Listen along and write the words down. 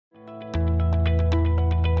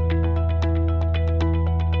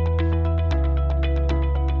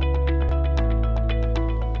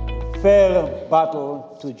fair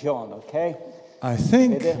battle to John, okay? I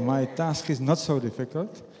think my task is not so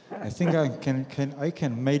difficult. I think I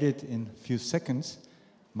can make it in a few seconds.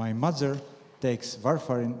 My mother takes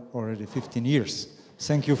warfarin already 15 years.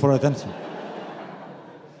 Thank you for attention.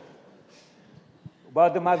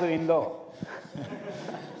 About the mother-in-law.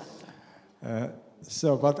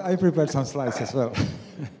 But I prepared some slides as well.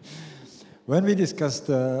 When we discussed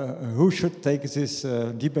who should take this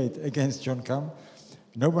debate against John Cam,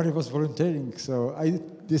 nobody was volunteering, so I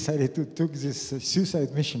decided to take this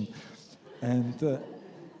suicide mission. And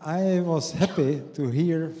I was happy to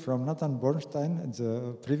hear from Nathan Bornstein at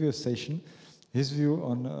the previous session his view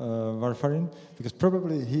on warfarin, because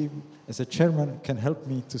probably he, as a chairman, can help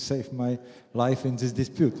me to save my life in this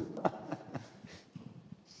dispute.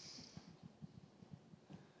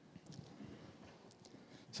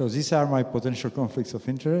 So these are my potential conflicts of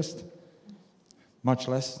interest, much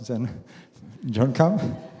less than John Cam.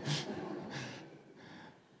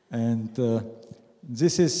 And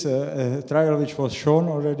this is a trial which was shown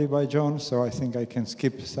already by John, so I think I can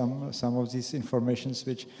skip some of these informations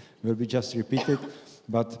which will be just repeated,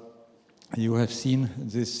 but you have seen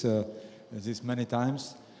this many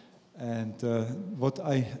times. And what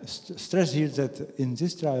I stress here is that in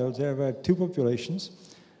this trial there were two populations,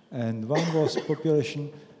 and one was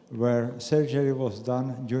population where surgery was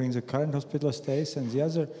done during the current hospital stays, and the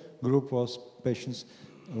other group was patients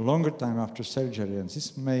a longer time after surgery, and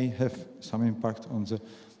this may have some impact on the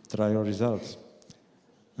trial results.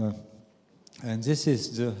 And this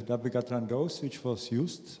is the dabigatran dose which was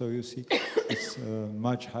used, so you see it's a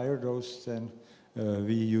much higher dose than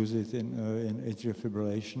we use it in atrial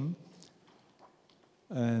fibrillation.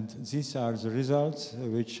 And these are the results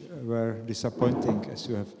which were disappointing, as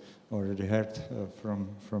you have already heard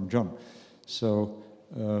from John. So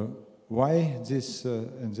why this,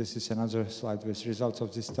 and this is another slide with results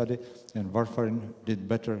of this study, and warfarin did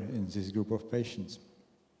better in this group of patients.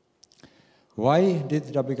 Why did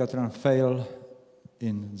dabigatran fail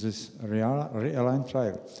in this realigned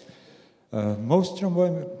trial? Most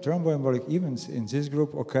thromboembolic events in this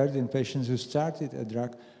group occurred in patients who started a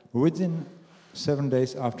drug within 7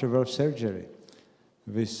 days after valve surgery,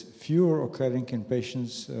 with fewer occurring in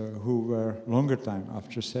patients who were longer time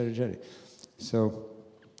after surgery. So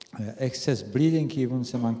excess bleeding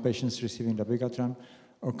events among patients receiving dabigatran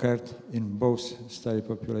occurred in both study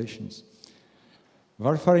populations.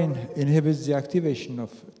 Warfarin inhibits the activation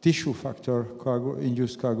of tissue factor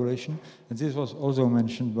induced coagulation, and this was also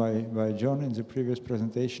mentioned by John in the previous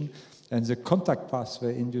presentation. And the contact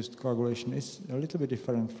pathway induced coagulation is a little bit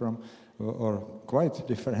different from, or quite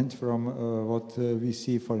different from what we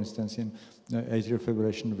see, for instance, in atrial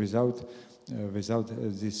fibrillation without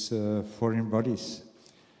these foreign bodies.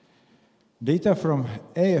 Data from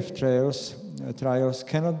AF trials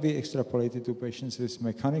cannot be extrapolated to patients with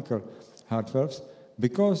mechanical heart valves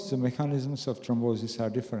because the mechanisms of thrombosis are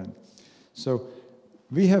different. So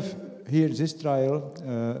we have here this trial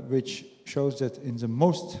which shows that in the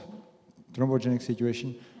most thrombogenic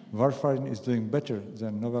situation, warfarin is doing better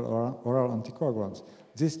than novel oral anticoagulants.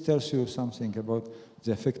 This tells you something about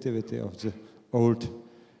the effectivity of the old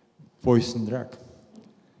poison drug.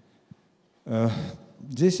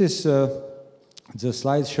 This is the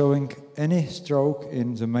slide showing any stroke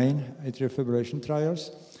in the main atrial fibrillation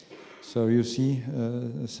trials. So you see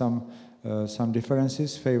some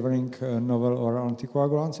differences favoring novel oral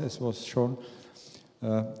anticoagulants, as was shown.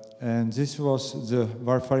 And this was the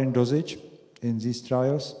warfarin dosage in these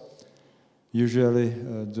trials. Usually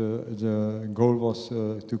the goal was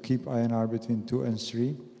to keep INR between 2 and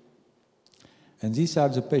 3. And these are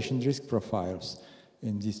the patient risk profiles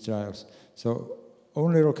in these trials. So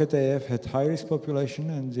only ROCKET-AF had high-risk population,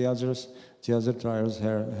 and the other trials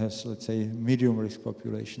has, let's say, medium-risk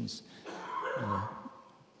populations.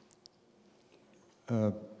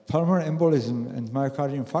 Pulmonary embolism and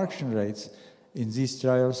myocardial infarction rates in these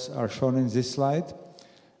trials are shown in this slide,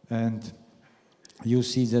 and you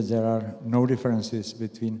see that there are no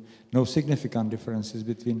significant differences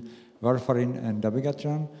between warfarin and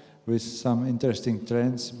dabigatran, with some interesting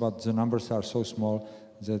trends, but the numbers are so small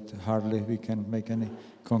that hardly we can make any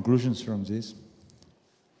conclusions from this.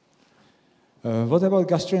 What about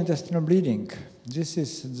gastrointestinal bleeding?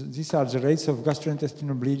 These are the rates of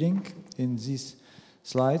gastrointestinal bleeding in these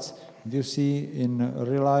slides. You see in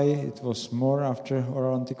RELY it was more after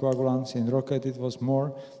oral anticoagulants, in ROCKET it was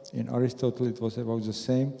more, in Aristotle it was about the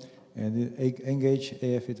same, and in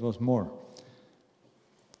ENGAGE-AF it was more.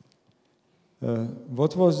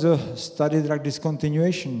 What was the study drug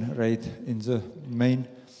discontinuation rate in the main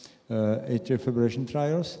atrial fibrillation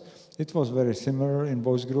trials? It was very similar in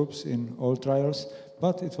both groups in all trials,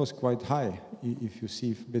 but it was quite high, if you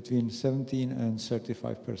see between 17 and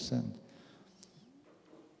 35%.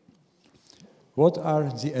 What are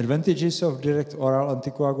the advantages of direct oral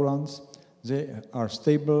anticoagulants? They are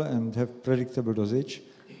stable and have predictable dosage.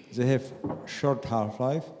 They have short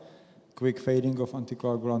half-life, quick fading of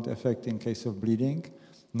anticoagulant effect in case of bleeding,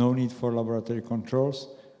 no need for laboratory controls,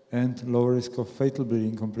 and low risk of fatal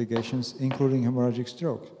bleeding complications, including hemorrhagic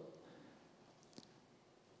stroke.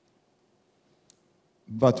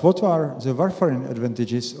 But what are the warfarin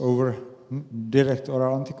advantages over direct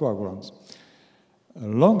oral anticoagulants? A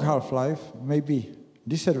long half-life may be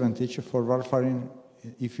disadvantage for warfarin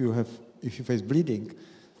if you face bleeding,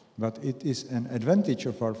 but it is an advantage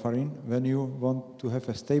of warfarin when you want to have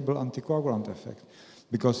a stable anticoagulant effect.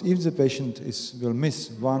 Because if the patient will miss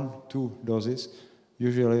 1-2 doses,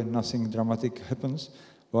 usually nothing dramatic happens,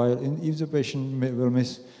 while if the patient will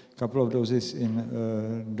miss a couple of doses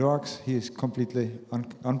in NOACs, he is completely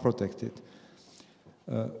unprotected.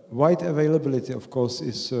 Wide availability, of course,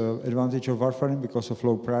 is advantage of warfarin because of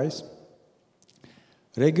low price.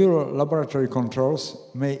 Regular laboratory controls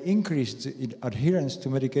may increase the adherence to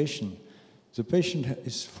medication. The patient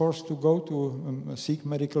is forced to go to seek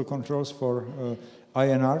medical controls for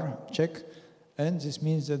INR check, and this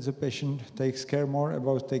means that the patient takes care more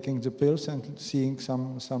about taking the pills and seeing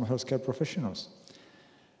some healthcare professionals.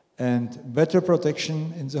 And better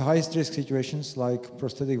protection in the highest risk situations like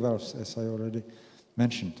prosthetic valves, as I already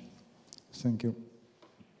mentioned. Thank you.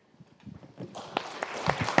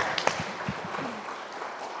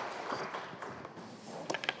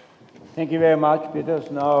 Thank you very much, Peter.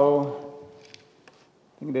 Now,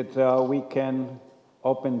 I think that we can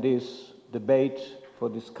open this debate for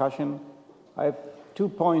discussion. I have 2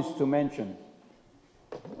 points to mention.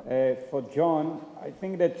 For John, I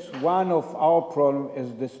think that one of our problems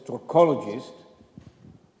as the strokeologist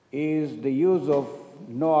is the use of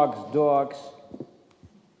NOACs, DOACs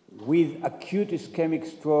with acute ischemic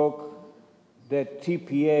stroke that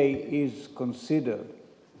TPA is considered.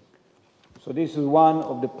 So this is one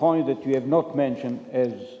of the points that you have not mentioned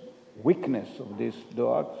as weakness of this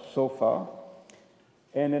DOAC so far.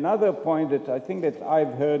 And another point that I think that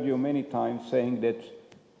I've heard you many times saying that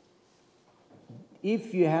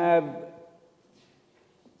if you have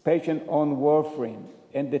patient on warfarin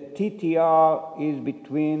and the TTR is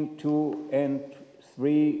between 2 and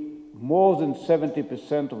 3 more than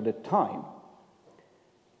 70% of the time,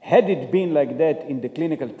 had it been like that in the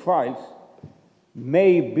clinical trials,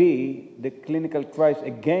 maybe the clinical trials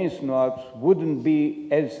against NOACs wouldn't be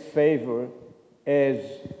as favored as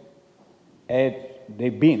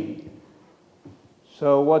they've been.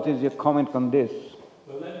 So what is your comment on this?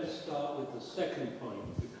 Well, let me start with the second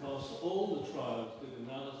point, because all the trials did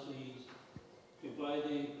analyses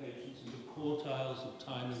dividing patients into quartiles of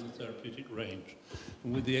time in the therapeutic range.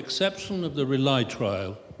 And with the exception of the RELY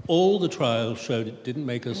trial, all the trials showed it didn't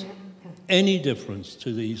make us any difference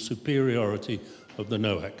to the superiority of the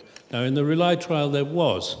NOAC. Now, in the RELY trial, there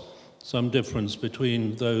was some difference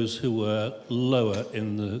between those who were lower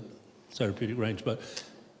in the therapeutic range,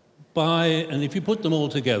 and if you put them all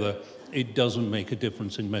together, it doesn't make a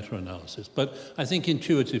difference in meta-analysis. But I think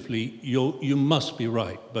intuitively, you must be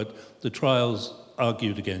right, but the trials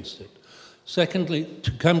argued against it. Secondly,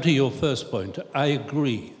 to come to your first point, I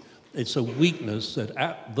agree. It's a weakness that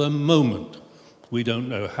at the moment, we don't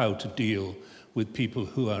know how to deal with people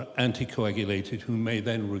who are anticoagulated, who may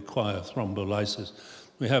then require thrombolysis.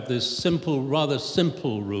 We have this simple, rather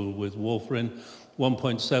simple rule with warfarin,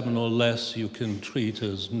 1.7 or less you can treat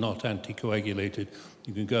as not anticoagulated.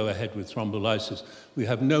 You can go ahead with thrombolysis. We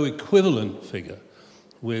have no equivalent figure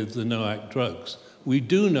with the NOAC drugs. We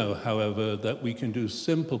do know, however, that we can do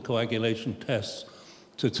simple coagulation tests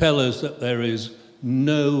to tell us that there is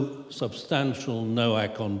no substantial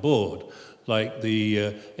NOAC on board, like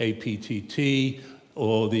the APTT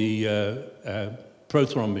or the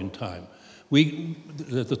prothrombin time.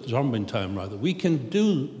 The thrombin time, rather. We can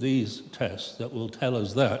do these tests that will tell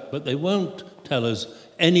us that, but they won't tell us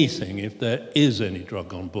anything if there is any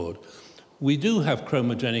drug on board. We do have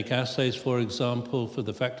chromogenic assays, for example, for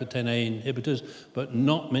the factor Xa inhibitors, but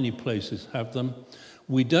not many places have them.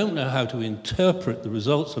 We don't know how to interpret the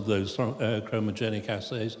results of those chromogenic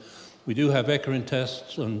assays. We do have Eckerin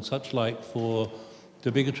tests and such like for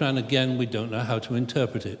dabigatran. Again, we don't know how to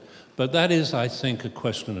interpret it. But that is, I think, a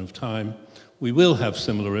question of time. We will have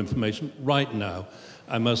similar information. Right now,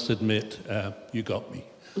 I must admit, you got me.